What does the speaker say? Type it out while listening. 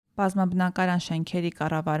Բազմաբնակարան շենքերի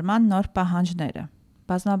կառավարման նոր պահանջները։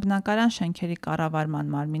 Բազմաբնակարան շենքերի կառավարման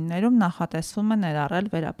մարմիններում նախատեսվում է ներառել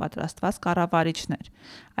վերապատրաստված կառավարիչներ։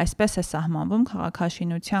 Այսպես է սահմանվում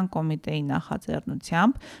քաղաքաշինության կոմիտեի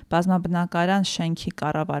նախաձեռնությամբ բազմաբնակարան շենքի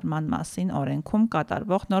կառավարման մասին օրենքում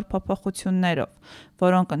կատարվող նոր փոփոխություններով,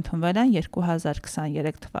 որոնք ընդունվել են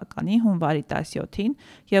 2023 թվականի հունվարի 17-ին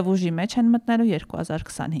և ուժի մեջ են մտնելու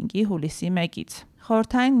 2025-ի հուլիսի 1-ից։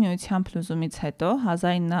 Խորհրդային միության փլուզումից հետո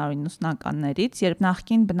 1990-ականներից, երբ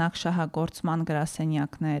նախկին բնակշահագործման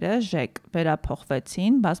գրասենյակները ԺԵԿ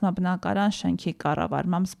վերափոխվեցին, բազմաբնակարան շենքի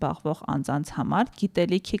կառավարմամբ զբաղվող անձանց համար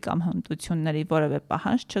գիտելիքի կամ հմտությունների որևէ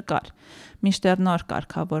պահանջ չկար, մինչդեռ նոր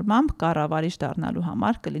կարգավորմամբ կառավարիչ դառնալու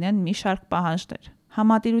համար կլինեն մի շարք պահանջներ։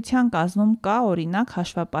 Համատիրության կազմում կա օրինակ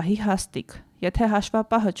հաշվապահի հաստիք։ Եթե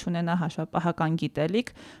հաշվապահը չունենա հաշվապահական գիտելիք,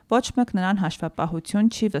 ոչ մեկ նրան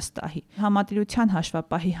հաշվապահություն չի վստահի։ Համատիրության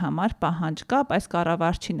հաշվապահի համար պահանջ կա, բայց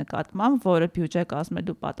կառավարչի նկատմամբ, որը բյուջե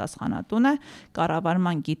կազմելու պատասխանատուն է,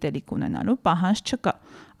 կառավարման գիտելիք ունենալու պահանջ չկա,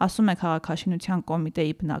 ասում է քաղաքաշինության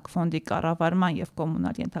կոմիտեի բնակֆոնդի կառավարման և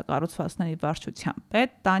կոմունալ ենթակառուցվածքների վարչության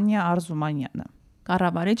պետ Տանյա Արզումանյանը։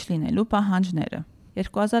 Կառավարիչ լինելու պահանջները։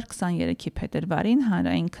 2023-ի փետրվարին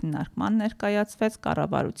հանրային քննարկման ներկայացվեց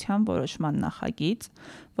կառավարության որոշման նախագիծ,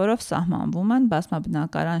 որով սահմանվում են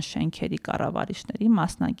բազմաբնակարան շենքերի կառավարիչների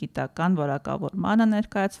մասնագիտական որակավորմանը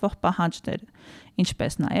ներկայացվող պահանջները,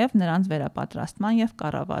 ինչպես նաև նրանց վերապատրաստման և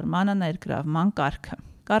կառավարմանը ներգրավման կարգը։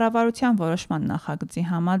 Կառավարության որոշման նախագծի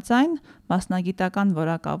համաձայն մասնագիտական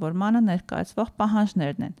որակավորմանը ներկայացվող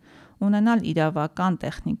պահանջներն են՝ ունենալ իրավական,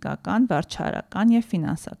 տեխնիկական, վարչարական և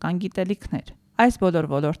ֆինանսական գիտելիքներ։ Այս բոլոր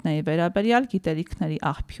ոլորտների վերաբերյալ գիտելիքների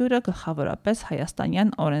աղբյուրը գլխավորապես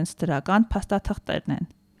հայաստանյան օրենսդրական փաստաթղթերն են։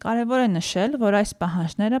 Կարևոր է նշել, որ այս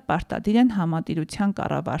պահանջները պարտադիր են համատիրության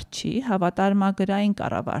կառավարչի, հավատարմագրային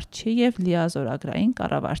կառավարչի և լիազորագրային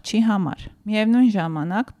կառավարչի համար։ Միևնույն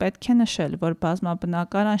ժամանակ պետք է նշել, որ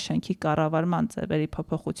բազմաբնակարան շենքի կառավարման ձևերի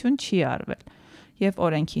փոփոխություն չի արվել, և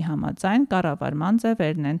օրենքի համաձայն կառավարման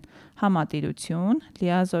ձևերն են համատիրություն,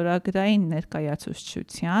 լիազորագրային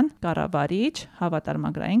ներկայացուցչության կառավարիչ,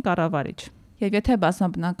 հավատարմագրային կառավարիչ։ Եվ եթե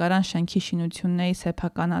բազմաբնակարան շենքի շինությունների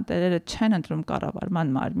սեփականատերերը չեն ընտրում կառավարման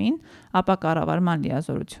մարմին, ապա կառավարման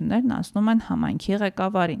լիազորություններն անցնում են համայնքի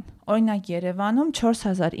ղեկավարին։ Օրինակ Երևանում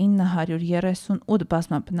 4938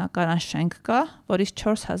 բազմաբնակարան շենք կա, որից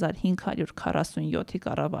 4547-ի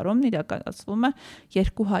կառավարումն իրականացվում է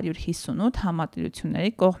 258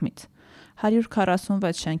 համատիրությունների կողմից։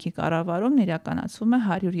 146 շենքի կառավարումն իրականացվում է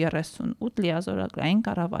 138 լիազորագրային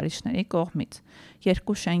կառավարիչների կողմից։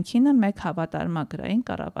 Երկու շենքինը մեկ հավատարմագրային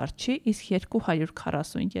կառավարչի, իսկ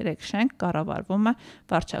 243 շենք կառավարվում է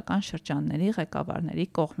վարչական շրջանների ղեկավարների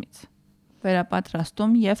կողմից։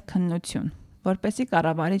 Վերապատրաստում և քննություն։ Որպեսզի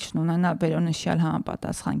կառավարիչն ունենա վերոնշյալ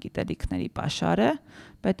համապատասխան գիտելիքների պաշարը,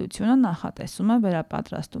 պետությունը նախատեսում է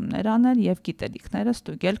վերապատրաստումներ անել և գիտելիքները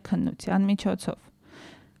ստուգել քննության միջոցով։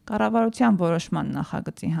 Կառավարության որոշման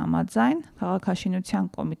նախագծի համաձայն քաղաքաշինության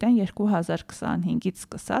կոմիտեն 2025-ից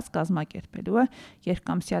սկսած կազմակերպելու է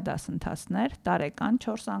երկամսյա դասընթացներ տարեկան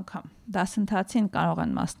 4 անգամ։ Դասընթացին կարող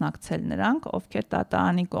են մասնակցել նրանք, ովքեր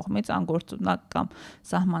դատարանի կողմից անգործունակ կամ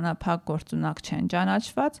սահմանափակ գործունակ չեն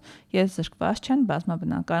ճանաչված և զրկված չեն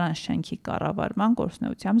բազմաբնակարան շենքի կառավարման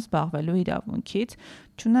գործունեությամբ զբաղվելու իրավունքից,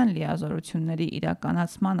 չունեն լիազորությունների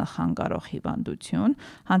իրականացմանը խանգարող հիվանդություն,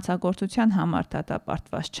 հանցագործության համար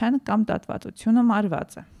դատապարտված չեն կամ դատվածությունը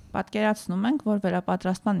մարված է։ Պատկերացնում ենք, որ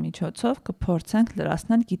վերապատրաստման միջոցով կփորձենք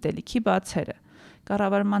լրացնել գիտելիքի բացերը։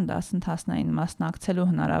 Կառավարման դասընթացներին մասնակցելու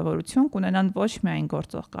հնարավորություն կունենան ոչ միայն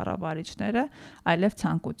գործող կառավարիչները, այլև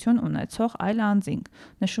ցանկություն ունեցող այլ անձինք,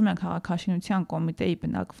 նշում է քաղաքաշինության կոմիտեի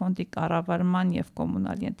բնակֆոնդի կառավարման և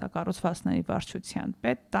կոմունալ ենթակառուցվածքների վարչության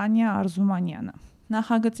պետ Տանյա Արզումանյանը։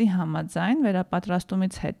 Նախագծի համաձայն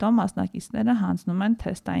վերապատրաստումից հետո մասնակիցները հանձնում են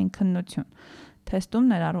թեստային քննություն։ Թեստում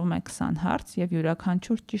ներառվում է 20 հարց և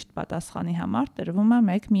յուրաքանչյուր ճիշտ պատասխանի համար տրվում է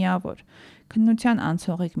 1 միավոր։ Քննության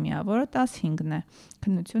անցողիկ միավորը 15-ն է։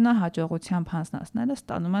 Քննությունը հաջողությամբ հանձնածները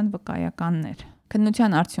ստանում են վկայականներ։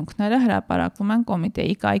 Քննության արդյունքները հրապարակվում են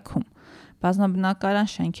կոմիտեի կայքում։ Բազմաբնակարան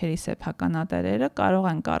շենքերի սեփականատերերը կարող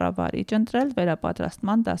են կառավարիչ ընտրել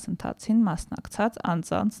վերապատրաստման դասընթացին մասնակցած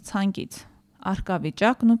անձանց ցանկից։ Առկա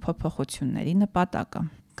վիճակն ու փոփոխությունների նպատակը։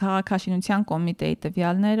 Քաղաքաշինության կոմիտեի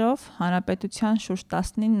տվյալներով հանրապետության շուրջ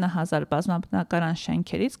 19,000 բազմաբնակարան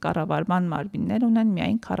շենքերից կառավարման մարմիններ ունեն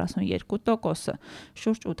միայն 42%-ը,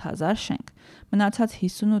 շուրջ 8,000 շենք։ Մնացած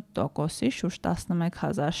 58%-ի շուրջ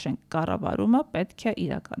 11,000 շենք կառավարումը պետք է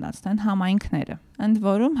իրականացնեն համայնքները։ Ընդ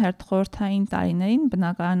որում հերթխորհրդային տարիներին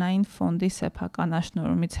բնակարանային ֆոնդի սեփական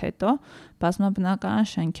աշնորհումից հետո բազմաբնակարան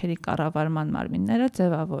շենքերի կառավարման մարմինները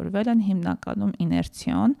ձևավորվել են հիմնականում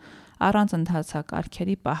իներցիոն, առանց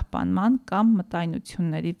ընթացակարգերի պահպանման կամ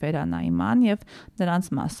մտայնությունների վերանայման եւ նրանց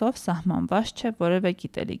մասով սահմանված չէ որևէ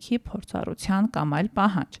գիտելիքի, փորձառության կամ այլ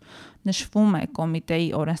պահանջ, նշվում է կոմիտեի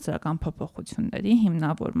օրենսդրական փոփոխությունների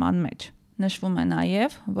հիմնավորման մեջ։ Նշվում է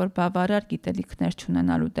նաև, որ բավարար գիտելիքներ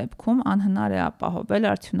չունենալու դեպքում անհնար է ապահովել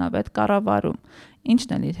արդյունավետ կառավարում,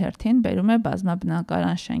 ինչն էլ իր հերթին բերում է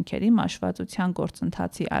բազմաբնակարան շենքերի մաշվածության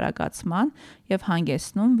գործընթացի արագացման եւ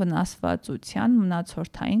հանգեցնում վնասվածության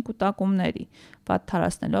մնացորդային կուտակումների,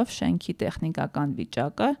 վատթարացնելով շենքի տեխնիկական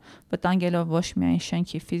վիճակը, վտանգելով ոչ միայն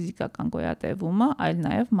շենքի ֆիզիկական գոյատևումը, այլ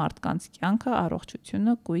նաև մարդկանց կյանքը,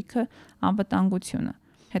 առողջությունը, կույքը, անվտանգությունը։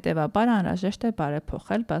 Հետևաբար անհրաժեշտ է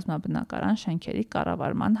բարեփոխել բազմաբնակարան շենքերի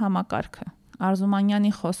կառավարման համակարգը։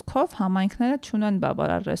 Արզումանյանի խոսքով համայնքները չունեն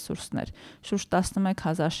բավարար ռեսուրսներ շուրջ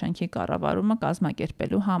 11,000 շենքի կառավարումը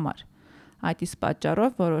կազմակերպելու համար։ Այդ իսկ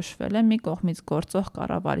պատճառով որոշվել է մի կողմից գործող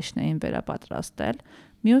կառավարիչներին վերապատրաստել,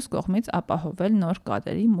 մյուս կողմից ապահովել նոր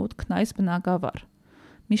կadrերի մուտքն այս բնակավար։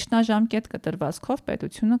 Միջնաժամկետ կտրվածքով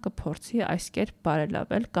պետությունը կփորձի այս կերպ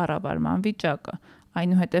բարելավել կառավարման վիճակը,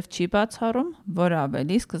 այնուհետև չի բացառում, որ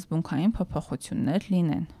ավելի սկզբունքային փոփոխություններ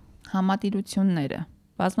լինեն։ Համատիրությունները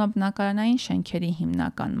բազմաբնակարանային շենքերի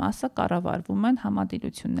հիմնական մասը կառավարվում են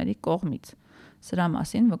համատիրությունների կողմից։ Սրա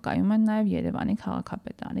մասին վկայում են նաև Երևանի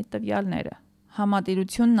քաղաքապետարանի տվյալները։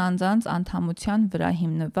 Համատիրությունն անձանց անդամության վրա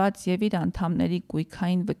հիմնված եւ իր անդամների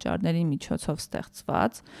գույքային վճարների միջոցով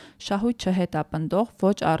ստեղծված շահույթ չհետապնդող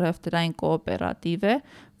ոչ առևտրային կոոպերատիվ է,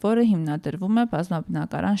 որը հիմնադրվում է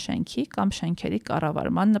բազմաբնակարան շենքի կամ շենքերի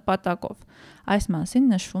կառավարման նպատակով։ Այս մասին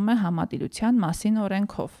նշվում է Համատիրության մասին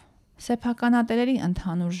օրենքով։ Սեփականատերերի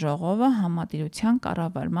ընդհանուր ժողովը համատիրության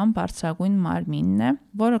կառավարման բարձրագույն մարմինն է,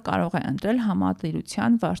 որը կարող է ընտրել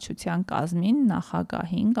համատիրության վարչության կազմին,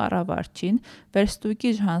 նախագահին, կառավարչին,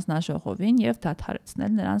 վերստույգի հանձնաժողովին եւ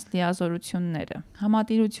դադարեցնել նրանց լիազորությունները։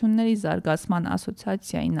 Համատիրությունների զարգացման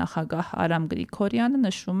ասոցիացիայի նախագահ Արամ Գրիգորյանը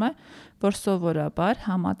նշում է, որ սովորաբար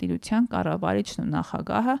համատիրության կառավարիչն ու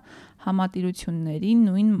նախագահը համատիրությունների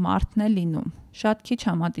նույն մարդն է լինում։ Շատ քիչ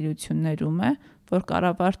համատիրություններում է, որ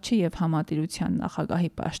կառավարչի եւ համատիրության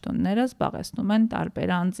նախագահի պաշտոնները զբաղեցնում են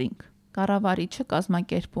տարբեր անձինք։ Կառավարիչը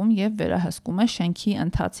կազմակերպում եւ վերահսկում է շենքի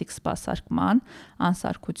ընթացիկ սպասարկման,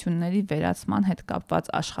 անսարքությունների վերացման հետ կապված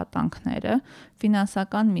աշխատանքները,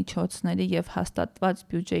 ֆինանսական միջոցների եւ հաստատված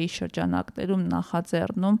բյուջեի շրջանակներում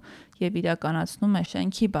նախաձեռնում եւ իրականացնում է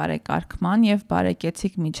շենքի բարեկարգման եւ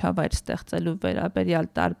բարեկեցիկ միջավայր ստեղծելու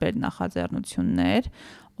վերաբերյալ տարբեր նախաձեռնություններ,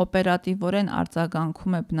 օպերատիվորեն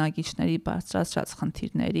արձագանքում է բնակիչների բարձրացրած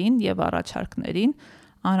խնդիրներին եւ առաջարկներին,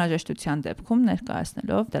 անհրաժեշտության դեպքում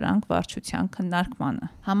ներկայացնելով դրանք վարչության քննարկմանը։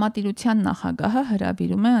 Համատիրության նախագահը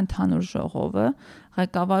հրավիրում է ընդհանուր ժողովը,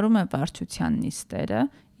 ղեկավարում է վարչության նիստերը,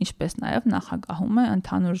 ինչպես նաև նախագահում է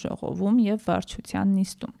ընդհանուր ժողովում եւ վարչության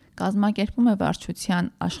նիստում։ Կազմակերպում է վարչության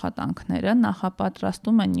աշխատանքները,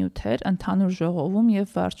 նախապատրաստում է նյութեր ընդհանուր ժողովում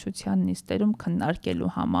եւ վարչության նիստերում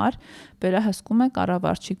քննարկելու համար, վերահսկում է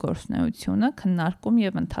կառավարչի գործունեությունը, քննարկում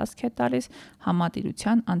եւ ընթացք է տալիս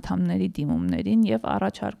համատիրության անդամների դիմումներին եւ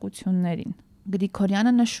առաջարկություններին։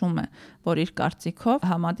 Գրիգորյանը նշում է, որ իր կարծիքով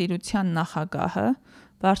համատիրության նախագահը,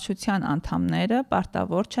 վարչության անդամները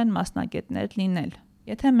պարտավոր չեն մասնագետներ լինել։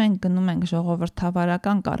 Եթե մենք գնում ենք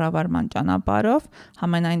ժողովրդավարական կառավարման ճանապարհով,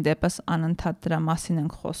 համենայն դեպս անընդհատ դրա մասին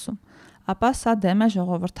ենք խոսում, ապա սա դեմ է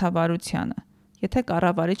ժողովրդավարությանը։ Եթե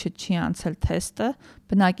կառավարիչը չի անցել թեստը,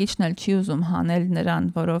 բնակիչն էլ չի ուզում հանել նրան,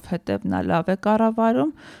 որովհետև նա լավ է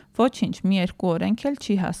կառավարում, ոչինչ, մի երկու օրենք էլ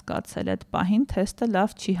չի հասկացել այդ պահին թեստը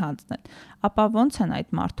լավ չի հանձնել, ապա ոնց են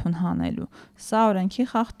այդ մարդուն հանելու։ Սա օրենքի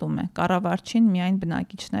խախտում է, կառավարչին միայն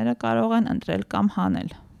բնակիչները կարող են ընտրել կամ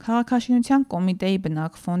հանել։ Քաղաքաշինության կոմիտեի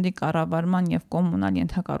բնակֆոնդի կառավարման եւ կոմունալ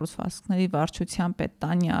ենթակառուցվածքների վարչության պետ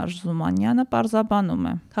Տանյա Արզումանյանը պարզաբանում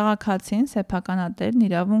է. Քաղաքացին սեփականատերն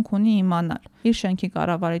իրավունք ունի իմանալ, իր շենքի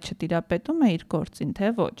կառավարիչը տիրապետում է իր գործին,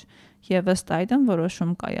 թե ոչ, եւ ըստ այդմ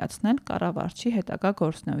որոշում կայացնել կառավարչի հետագա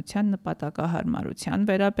գործունեության նպատակահարմարության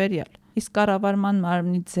վերաբերյալ։ Իսկ կառավարման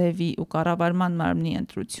մարմնի ձևի ու կառավարման մարմնի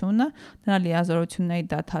ընտրությունը, նրա լիազորությունների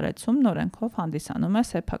դադարեցումն օրենքով հանդիսանում է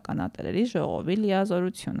սեփականատերերի ժողովի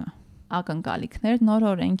լիազորությունը։ Ակնկալիքներ նոր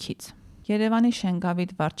օրենքից։ Երևանի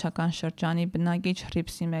Շենգավիթ վարչական շրջանի բնակիչ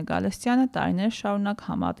Հռիփսի Մեգալստյանը տարիներ շարունակ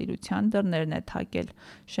համատիրության դռներն է թակել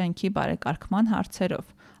շենքի բարեկարգման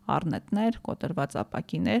հարցերով՝ առնետներ, կոտրված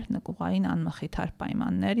ապակիներ, նկուղային անմխիթար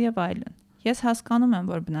պայմաններ եւ այլն։ Ես հասկանում եմ,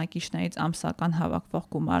 որ բնակիչներից ամսական հավաքվող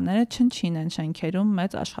գումարները չնչին են շենքերում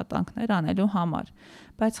մեծ աշխատանքներ անելու համար,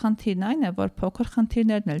 բայց խնդիրն այն է, որ փոքր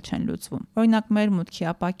խնդիրներն էլ չեն լուծվում։ Օրինակ, մեր մուտքի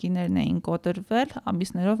ապակիներն էին կոտրվել,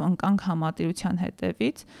 ամիսներով ընկանք համատիրության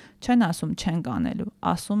հետևից, չեն ասում չենք անելու,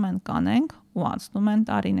 ասում են կանենք ու անցնում են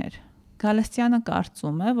տարիներ։ Գալստյանը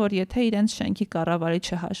կարծում է, որ եթե իրենց շենքի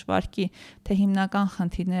կառավարիչը հաշվարկի, թե հիմնական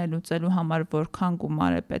խնդիրները լուծելու համար որքան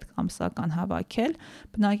գումար է պետք ամսական հավաքել,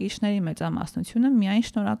 բնակիչների մեծամասնությունը միայն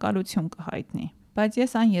շնորհակալություն կհայտնի։ Բայց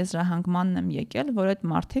ես այն եզրահանգմանն եմ եկել, որ այդ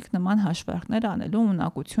մարդիկ նման հաշվարկներ անելու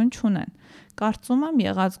ունակություն չունեն։ Կարծում եմ,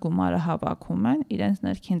 եղած գումարը հավաքում են, իրենց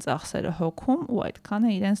ներքին ծախսերը հոգում ու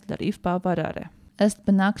այդքանը իրենց լրիվ բավարար է։ Ըստ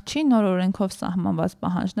բնակչի նոր օրենքով սահմանված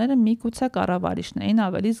պահանջները միգուցե կառավարիչներին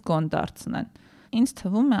ավելի զգոն դարձնեն։ Ինձ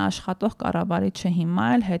թվում է աշխատող կառավարիչը հիմա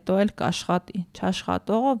էլ հետո էլ կաշխատի,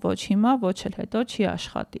 չաշխատողը ոչ հիմա, ոչ էլ հետո չի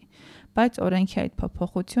աշխատի։ Բայց օրենքի այդ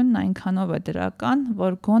փոփոխությունն այնքանով է դրական,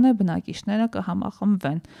 որ գոնե բնակիչները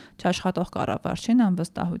կհամախմբվեն չաշխատող կառավարչին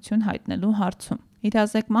անվստահություն հայտնելու հարցում։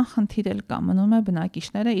 Իրազեկման խնդիր էլ կա, մնում է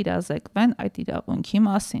բնակիչները իրազեկվեն այդ իրավունքի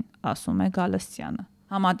մասին, ասում է Գալստյանը։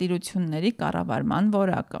 Համատիրությունների կառավարման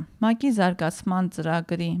որակը։ ՄԱԿ-ի զարգացման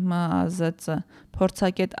ծրագրի ՄԱԶԾ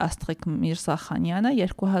փորձագետ Աստղիկ Միրզախանյանը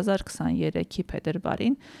 2023-ի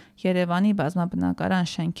փետրվարին Երևանի բազմաբնակարան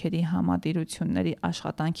շենքերի համատիրությունների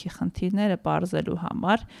աշխատանքի խնդիրները պարզելու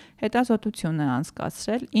համար հետազոտություն է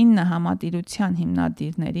անցկացրել 9 համատիրության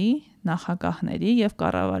հիմնադիրների, նախագահների եւ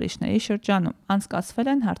կառավարիչների շրջանում։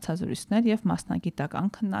 Անցկացվել են հարցազրույցներ եւ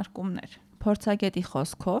մասնագիտական քննարկումներ։ Փորձագետի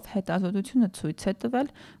խոսքով հետազոտությունը ցույց է տվել,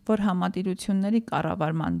 որ համատիրությունների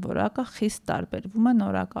կառավարման որակը խիստ տարբերվում է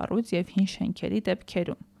նորակառույց եւ հին շենքերի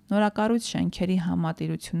դեպքերում։ Նորակառույց շենքերի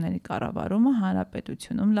համատիրությունների կառավարումը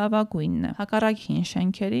հանրապետությունում լավագույնն է։ Հակառակ հին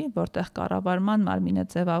շենքերի, որտեղ կառավարման մարմինը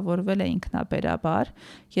ձևավորվել է ինքնաբերաբար,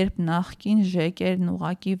 երբ նախկին ԺԿ-երն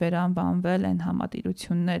ուղղակի վերանվանվել են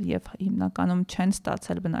համատիրություններ եւ հիմնականում չեն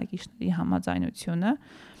ստացել բնակիչների համաձայնությունը,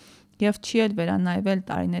 եւ չի էլ վերանայվել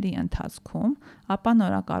տարիների ընթացքում, ապա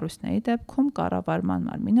նորակառույցների դեպքում կառավարման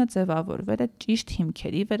մարմինը ձևավորվել է ճիշտ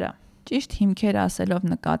հիմքերի վրա։ Ճիշտ հիմքեր ասելով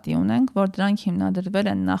նկատի ունենք, որ դրանք հիմնադրվել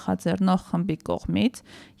են նախաձեռնող խմբի կողմից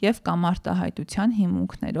եւ կամարտահայտության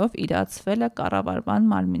հիմունքներով իրացվել է կառավարման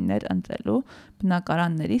մարմիններ ընտրելու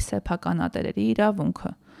բնակարանների սեփականատերերի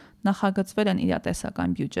իրավունքը։ Նախագծվել են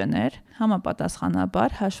իրատեսական բյուջեներ,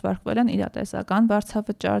 համապատասխանաբար հաշվարկվել են իրատեսական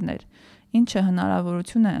վարձավճարներ, ինչը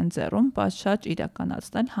հնարավորություն է ընձեռում պատշաճ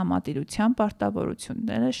իրականացնել համատիրության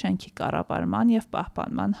պարտավորությունները շենքի կառավարման եւ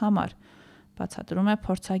պահպանման համար, բացատրում է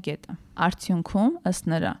փորձագետը։ Արդյունքում, ըստ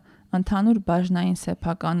նրա, ընդհանուր բաժնային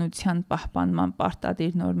սեփականության պահպանման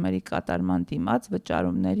պարտադիր նորմերի կատարման դիմաց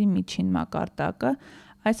վճարումների միջին մակարդակը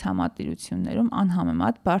այս համատիրություններում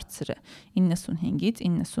անհամեմատ բարձր է 95-ից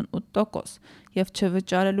 98%, եւ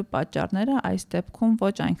չվճարելու պատճառները այս դեպքում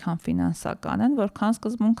ոչ այնքան ֆինանսական են, որքան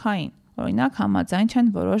սկզբունքային։ Օրինակ, համաձայն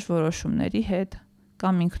չեն որոշ որոշումների հետ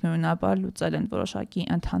կամ ինքնուրույնաբար լուծել են որոշակի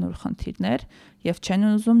ընդհանուր խնդիրներ եւ չեն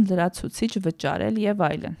ուզում լրացուցիչ վճարել եւ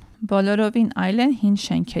այլն։ Բոլորովին այլ են հին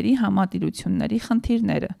շենքերի համատիրությունների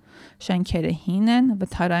խնդիրները։ Շենքերը հին են,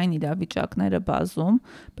 վթարային իրավիճակները բազում,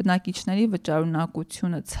 բնակիչների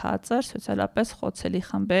վճարունակությունը ցածր, սոցիալապես խոցելի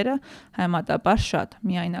խմբերը համեմատաբար շատ,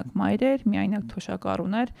 միայնակ մայրեր, միայնակ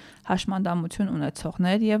թոշակառուներ, հաշմանդամություն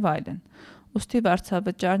ունեցողներ եւ այլն։ Ուստի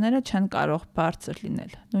վարձավճարները չեն կարող բարձր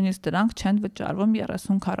լինել, նույնիսկ դրանք չեն վճարվում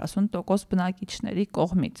 30-40% բնակիչների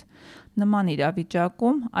կողմից։ Նման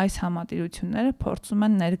իրավիճակում այս համատիրությունները փորձում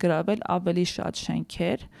են ներգրավել ավելի շատ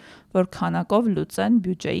շենքեր, որ քանակով լուծեն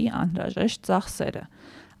բյուջեի անհրաժեշտ ծախսերը։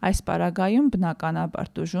 Այս պարագայում բնականաբար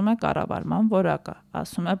տուժում է կառավարման որակը,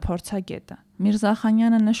 ասում է փորձագետը։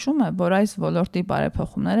 Միրզախանյանը նշում է, որ այս ոլորտի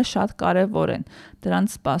բարեփոխումները շատ կարևոր են,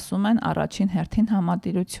 դրանց սպասում են առաջին հերթին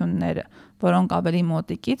համատիրությունները, որոնք ավելի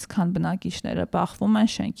մոտիկից, քան բնակիչները բախվում են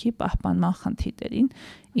շենքի պահպանման խնդիրներին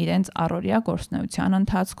իրենց առօրյա գործունեության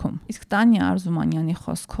ընթացքում։ Իսկ Տանյա Արզումանյանի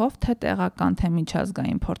խոսքով, թե տեղական, թե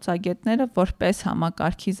միջազգային փորձագետները որպես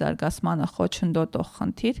համակարգի զարգացմանը խոչընդոտող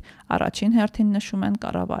խնդիր, առաջին հերթին նշում են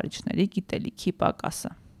կառավարիչների գիտելիքի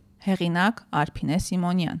պակասը։ Հեղինակ Արփինե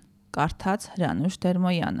Սիմոնյան, կարդաց Հրանուշ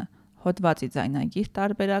Դերմոյանը, հոդվածի ձայնագիր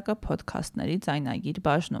տարբերակը փոդքասթների ձայնագիր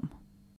բաժնում։